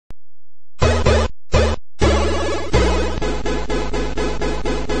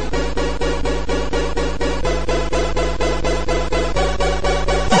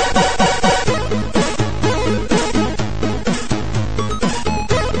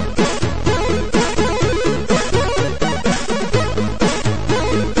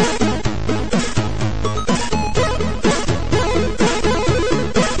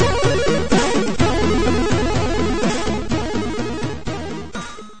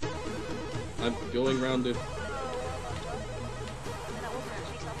I'm going round it. And that wasn't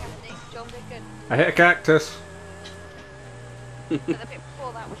actually sarcastic. John did good. I hit a cactus. But the bit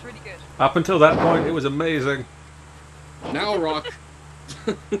before that was really good. Up until that point, it was amazing. Now a rock.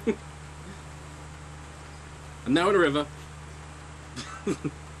 I'm now in a river.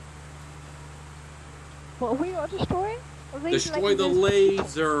 What are we not destroying? Destroy the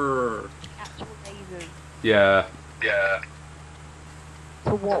laser. Actual lasers. Yeah.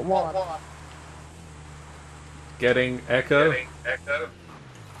 To what one? Getting echo.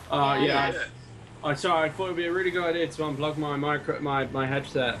 Yeah. Sorry, I thought it would be a really good idea to unplug my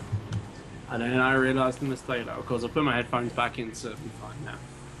headset. And then I realised the mistake, of course. I put my headphones back in, so it'll be fine now.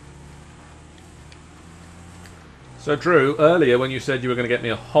 So Drew, earlier when you said you were going to get me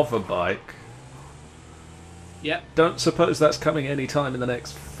a hover bike, Yep. don't suppose that's coming any time in the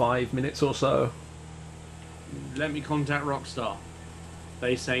next 5 minutes or so? Let me contact Rockstar.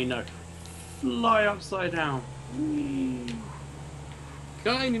 They say no. Fly upside down. Whee.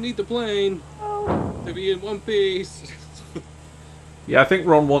 Kind, you need the plane to be in one piece. Yeah, I think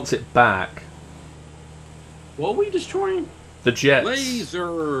Ron wants it back. What are we destroying? The jets.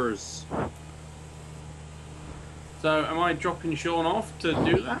 Lasers. So, am I dropping Sean off to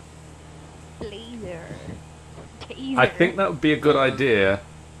do that? Laser. I think that would be a good idea.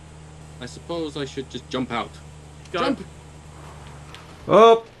 I suppose I should just jump out. Go. Jump!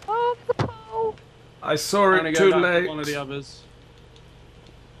 Oh, Oh, the pole! I saw I'm it gonna too go back late. to one of the others.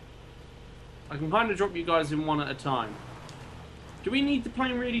 I can kind of drop you guys in one at a time. Do we need the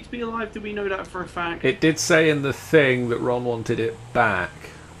plane really to be alive? Do we know that for a fact? It did say in the thing that Ron wanted it back.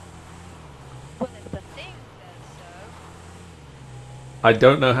 Well, if the thing says so. I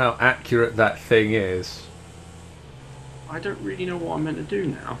don't know how accurate that thing is. I don't really know what I'm meant to do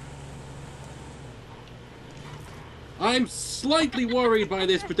now. I'm slightly worried by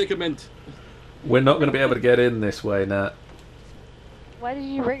this predicament. We're not going to be able to get in this way, Nat. Why did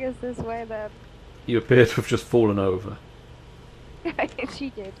you bring us this way then? You appear to have just fallen over. She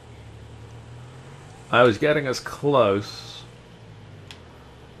did. I was getting us close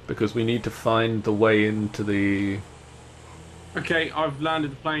because we need to find the way into the... Okay, I've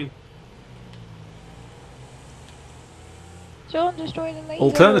landed the plane. John destroyed a laser.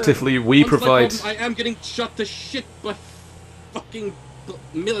 Alternatively, we Once provide... I am getting shot to shit by fucking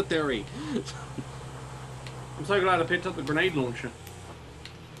military. I'm so glad I picked up the grenade launcher.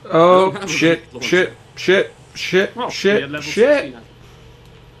 Oh, have a shit, launcher. shit, shit, shit, Well, we shit, had level 60 shit. now.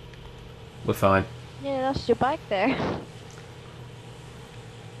 We're fine. Yeah, that's your bike there.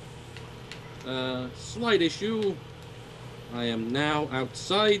 Slight issue. I am now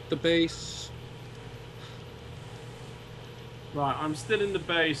outside the base. Right, I'm still in the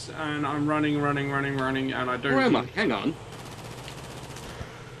base and I'm running, and I don't. Where am I? Hang on.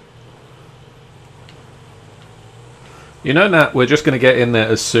 You know, Nat, we're just going to get in there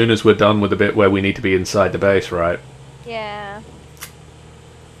as soon as we're done with the bit where we need to be inside the base, right? Yeah.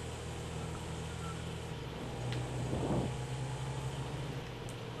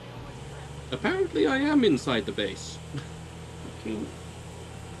 Apparently I am inside the base. Okay.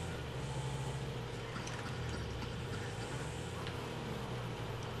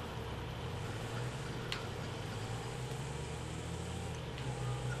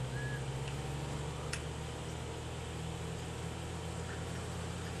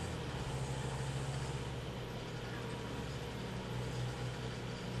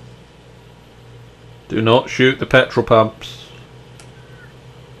 Do not shoot the petrol pumps.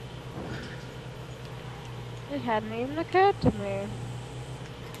 It hadn't even occurred to me.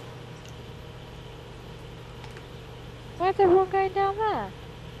 Why's everyone going down there?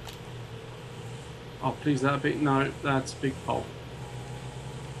 Oh, please, that a big. No, that's a big pole.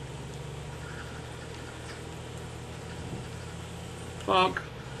 Fuck.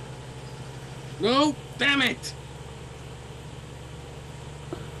 No, damn it!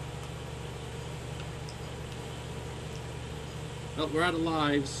 Well, we're out of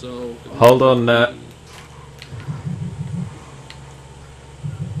lives, so... Hold on, Nat.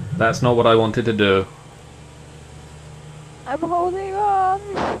 That's not what I wanted to do. I'm holding on.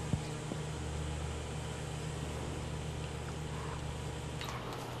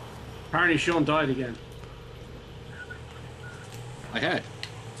 Apparently, Sean died again. I had.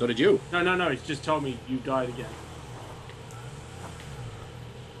 So did you. No, he's just told me you died again.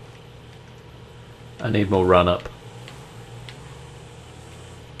 I need more run up.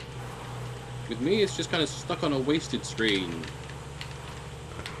 With me, it's just kind of stuck on a wasted screen.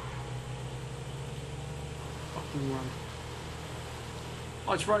 Fucking run.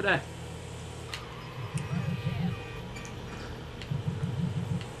 Oh, it's right there.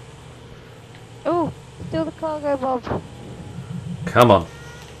 Oh, still the cargo bob. Come on.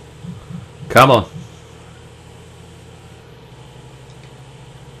 Come on.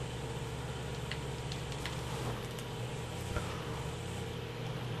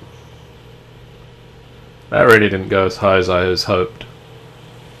 That really didn't go as high as I was hoped.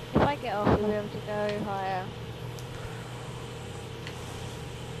 If I get off, you'll be able to go higher.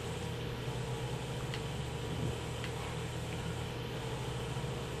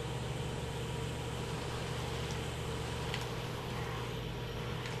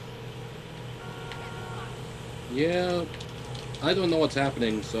 Yeah, I don't know what's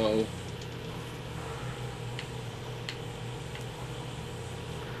happening, so...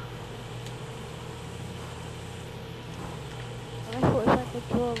 And I thought if I could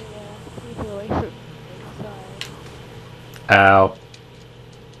draw the people away from the side. Ow.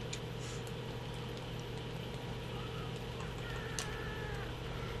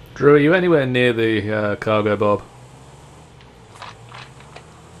 Drew, are you anywhere near the cargo bob?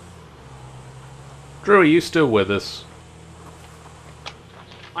 Drew, are you still with us?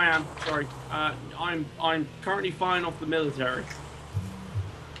 I am. Sorry. I'm currently flying off the military.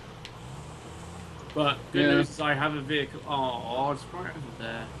 But good news is I have a vehicle. Oh, it's right over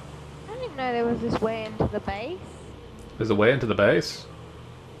there. I didn't know there was this way into the base. There's a way into the base?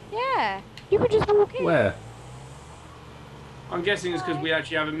 Yeah, you could just walk in. Where? I'm guessing it's because we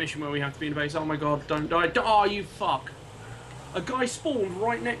actually have a mission where we have to be in a base. Oh my god, don't die. Oh, you fuck. A guy spawned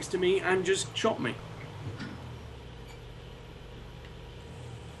right next to me and just shot me.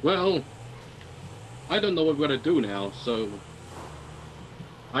 Well, I don't know what we're gonna do now, so...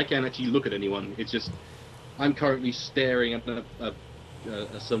 I can't actually look at anyone. It's just... I'm currently staring at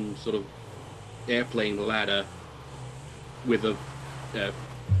some sort of airplane ladder with a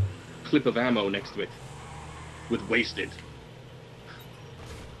clip of ammo next to it. With wasted.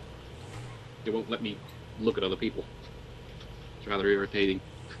 It won't let me look at other people. It's rather irritating.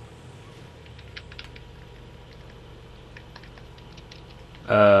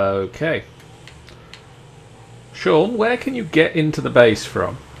 Okay. Sean, where can you get into the base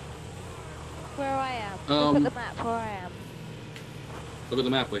from? Where I am. Look at the map where I am. Look at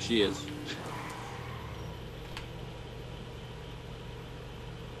the map where she is.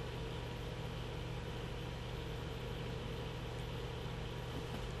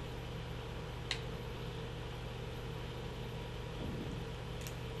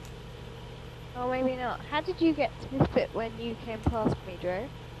 Or maybe not. How did you get to this bit when you came past me, Drew?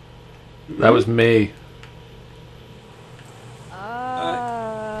 That was me.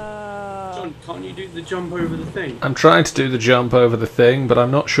 Oh. John, can't you do the jump over the thing? I'm trying to do the jump over the thing, but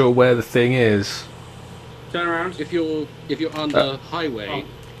I'm not sure where the thing is. Turn around. If you're on the highway,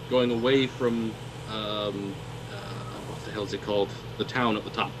 going away from what the hell is it called? The town at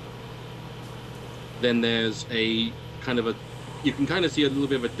the top. Then there's a kind of a, you can kind of see a little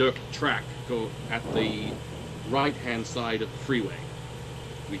bit of a dirt track go at the right-hand side of the freeway.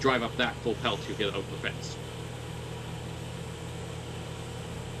 We drive up that full pelt, you get over the fence.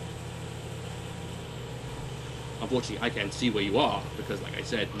 Unfortunately, I can't see where you are because, like I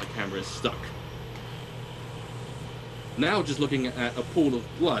said, my camera is stuck. Now just looking at a pool of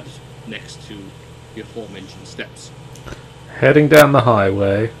blood next to the aforementioned steps. Heading down the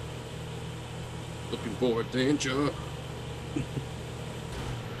highway. Looking for danger.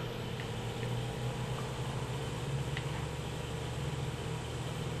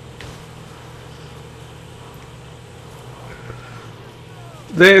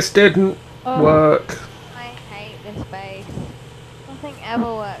 This didn't work. I hate this base. Nothing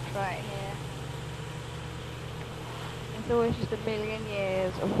ever works right here. It's always just a million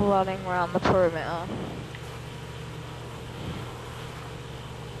years of running around the perimeter.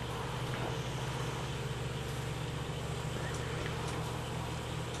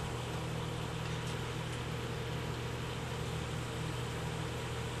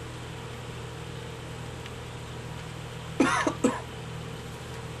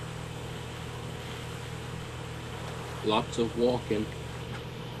 Lots of walking.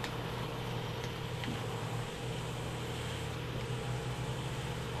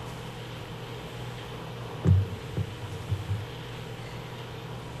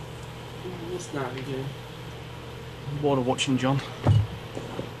 What's that again? Water watching, John.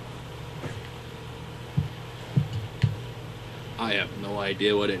 I have no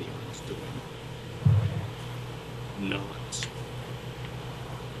idea what anyone's doing. Not.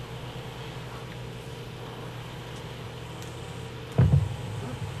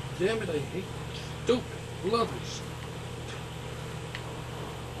 Damn it, I hate stupid blooders.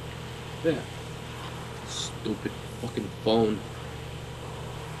 There. Stupid fucking phone.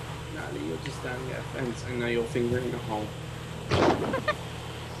 Nah, Charlie. You're just standing at a fence and now you're fingering a hole.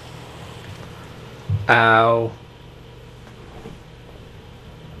 Ow.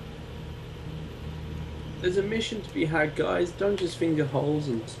 There's a mission to be had, guys. Don't just finger holes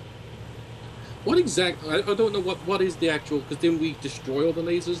and... What exactly? I don't know what is the actual... Because then we destroy all the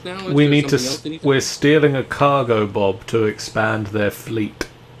lasers now? Is We there need to... something else they need We're stealing a Cargobob to expand their fleet.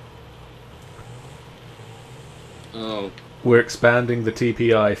 Oh. We're expanding the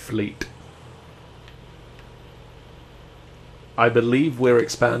TPI fleet. I believe we're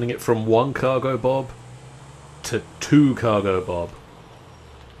expanding it from 1 Cargobob to 2 Cargobob.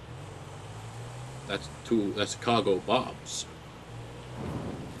 That's Cargobobs.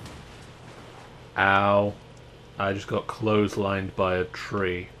 Ow. I just got clotheslined by a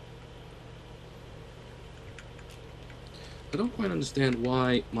tree. I don't quite understand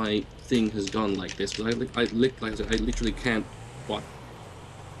why my thing has gone like this. Because I literally can't... What?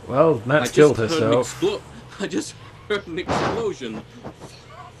 Well, Nat's killed herself. I just heard an explosion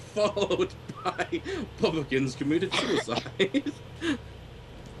followed by Pumpkins committed suicide.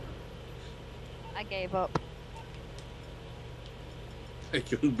 I gave up. I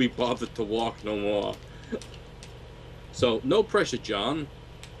couldn't be bothered to walk no more. So, no pressure, John.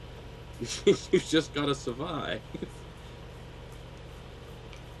 You just gotta survive.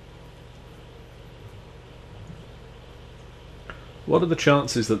 What are the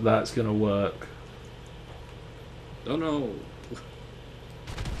chances that that's going to work? Don't know.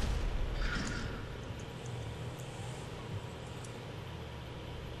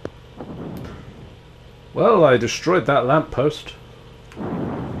 Well, I destroyed that lamppost.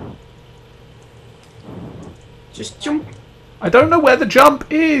 Just jump. I don't know where the jump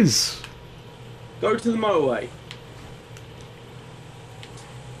is! Go to the motorway.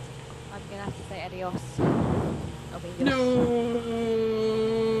 I'm gonna have to say adios. Amigos. No.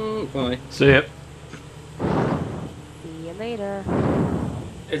 Bye. See ya. See you later.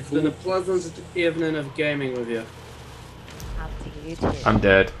 It's been a pleasant evening of gaming with you. And to you too. I'm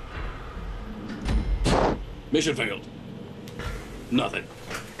dead. Mission failed. Nothing.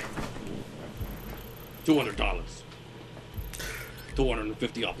 $200.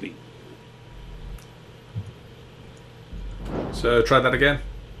 250 RP. So, try that again.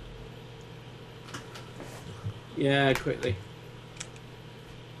 Yeah, quickly.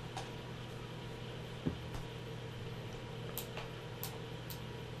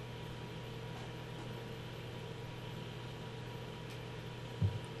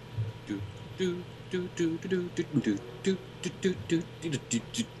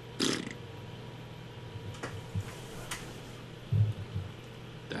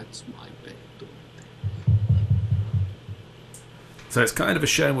 That's my bed. So it's kind of a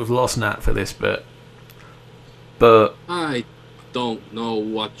shame we've lost Nat for this bit. But... I don't know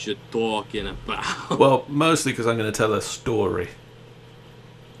what you're talking about. Well, mostly because I'm going to tell a story.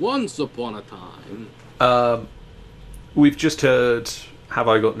 Once upon a time... We've just heard Have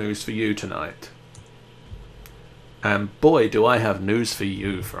I Got News For You tonight. And boy, do I have news for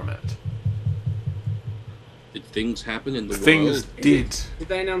you from it. Did things happen in the Things world? did. Did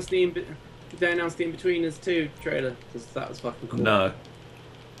they announce the In-Between Us 2 trailer? Because that was fucking cool. No.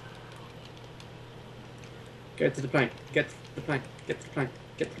 Go to the plane. Get to the plane. Get to the plane.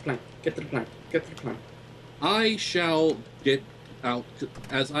 Get to the plane. Get to the plane. Get to the plane. I shall get out,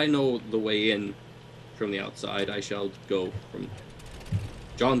 as I know the way in from the outside, I shall go from...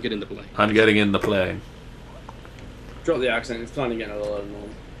 John, get in the plane. I'm getting in the plane. Drop the accent. It's kind of getting a little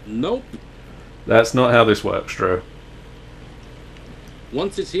annoying. Nope. That's not how this works, Drew.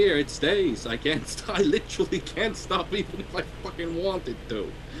 Once it's here, it stays. I can't. I literally can't stop even if I fucking wanted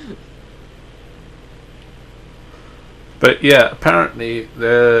to. But yeah, apparently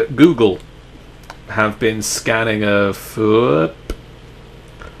Google have been scanning a foot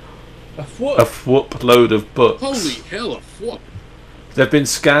load of books. Holy hell, a whoop. They've been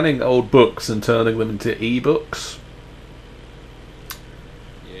scanning old books and turning them into ebooks.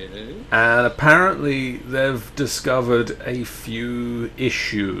 And apparently they've discovered a few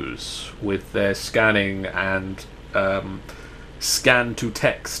issues with their scanning and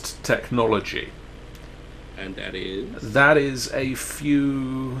scan-to-text technology. And that is? That is a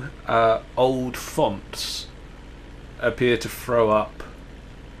few old fonts appear to throw up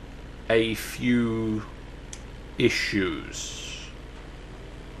a few issues.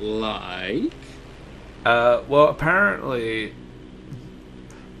 Like? Well, apparently...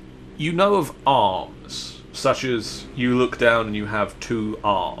 You know of arms, such as you look down and you have 2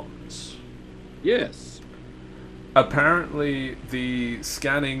 arms. Yes. Apparently, the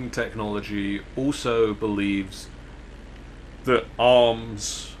scanning technology also believes that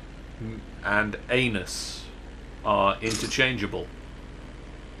arms and anus are interchangeable.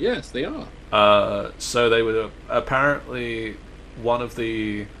 Yes, they are. So they were apparently one of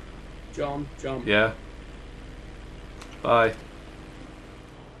the... John. Yeah. Bye.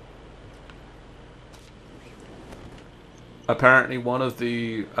 Apparently one of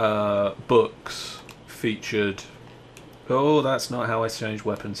the books featured... Oh, that's not how I change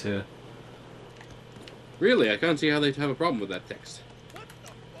weapons here. Really, I can't see how they'd have a problem with that text.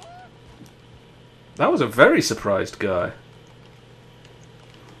 That was a very surprised guy.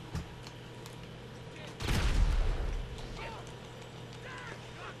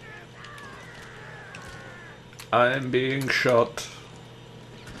 I'm being shot.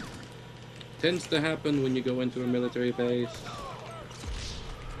 Tends to happen when you go into a military base.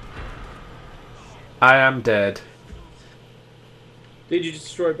 I am dead. Did you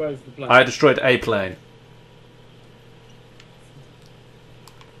destroy both the planes? I destroyed a plane.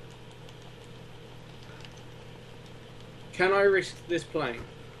 Can I risk this plane?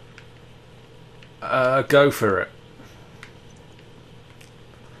 Go for it.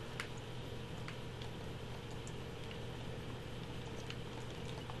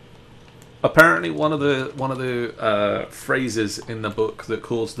 Apparently, one of the phrases in the book that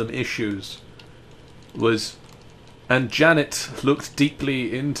caused them issues was, and Janet looked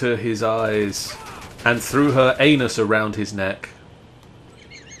deeply into his eyes and threw her anus around his neck.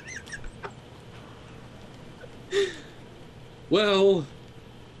 Well,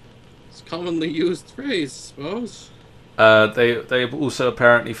 it's a commonly used phrase, I suppose. They also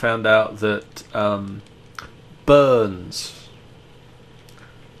apparently found out that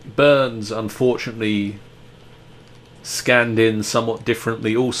Burns, unfortunately, scanned in somewhat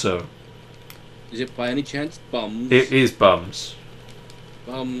differently also. Is it by any chance bums? It is bums.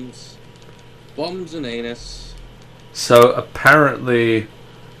 Bums. Bums and anus. So apparently,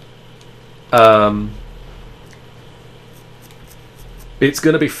 it's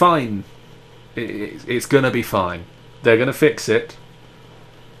going to be fine. It's going to be fine. They're going to fix it.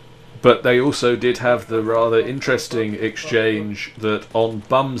 But they also did have the rather interesting exchange that on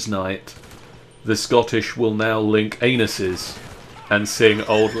Bums Night, the Scottish will now link anuses and sing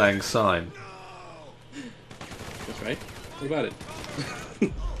Auld Lang Syne. That's right. What about it?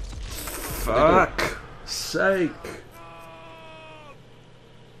 Fuck sake.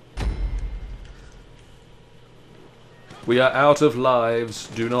 We are out of lives.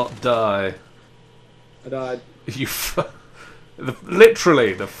 Do not die. I died. You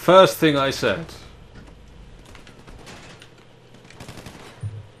literally the first thing I said.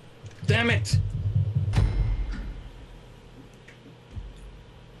 Damn it!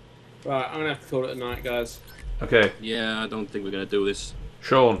 Right, I'm gonna have to call it a night, guys. Okay, Yeah, I don't think we're gonna do this.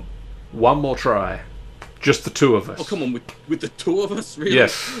 Sean, one more try. Just the two of us. Oh, come on, with the two of us, really?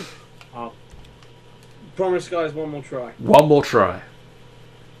 Yes, I'll promise, guys, one more try. one more try.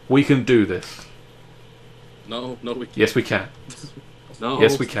 We can do this. No, we can't. Yes, we can. No.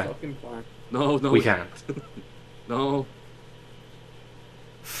 Yes, we can. Fucking plan. No, We can. No.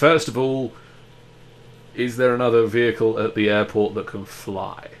 First of all, is there another vehicle at the airport that can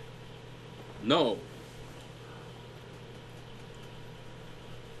fly? No.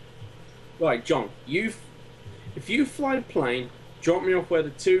 Right, John, if you fly a plane, drop me off where the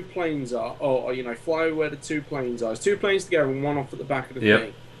two planes are, or fly where the two planes are. It's two planes together and one off at the back of the Yep.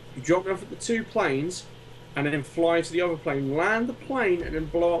 thing. You drop me off at the two planes, and then fly to the other plane, land the plane, and then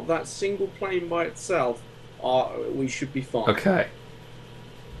blow up that single plane by itself. We should be fine. Okay.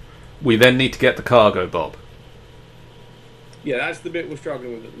 We then need to get the Cargobob. Yeah, that's the bit we're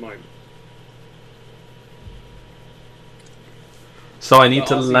struggling with at the moment. So I need But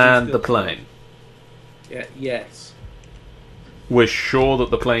to ours is land still- the plane. Yeah. Yes. We're sure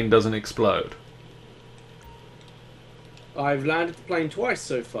that the plane doesn't explode. I've landed the plane twice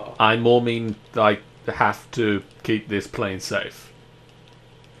so far. I more mean I have to keep this plane safe.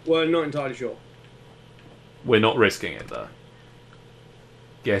 Well, not entirely sure. We're not risking it though.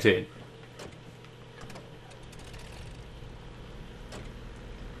 Get in.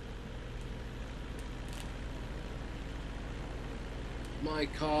 My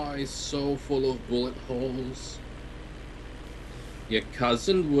car is so full of bullet holes. Your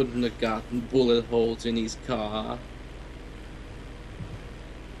cousin wouldn't have gotten bullet holes in his car.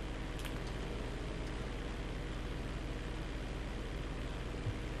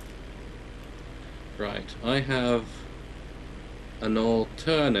 Right, I have an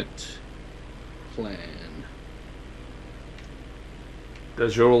alternate plan.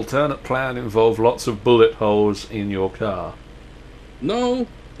 Does your alternate plan involve lots of bullet holes in your car? No,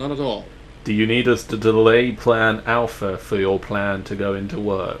 not at all. Do you need us to delay plan Alpha for your plan to go into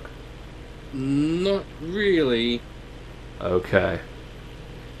work? Not really. Okay.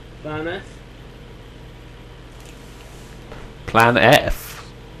 Plan F? Plan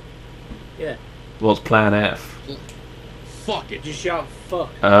F. Yeah. What's Plan F? Fuck it. Did you shout fuck?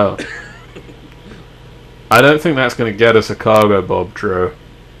 Oh. I don't think that's going to get us a cargo bob, Drew.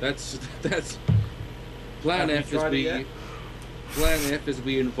 That's Plan Have you F is tried it we yet? Plan F is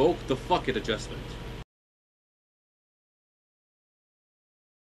we invoke the fuck it adjustment.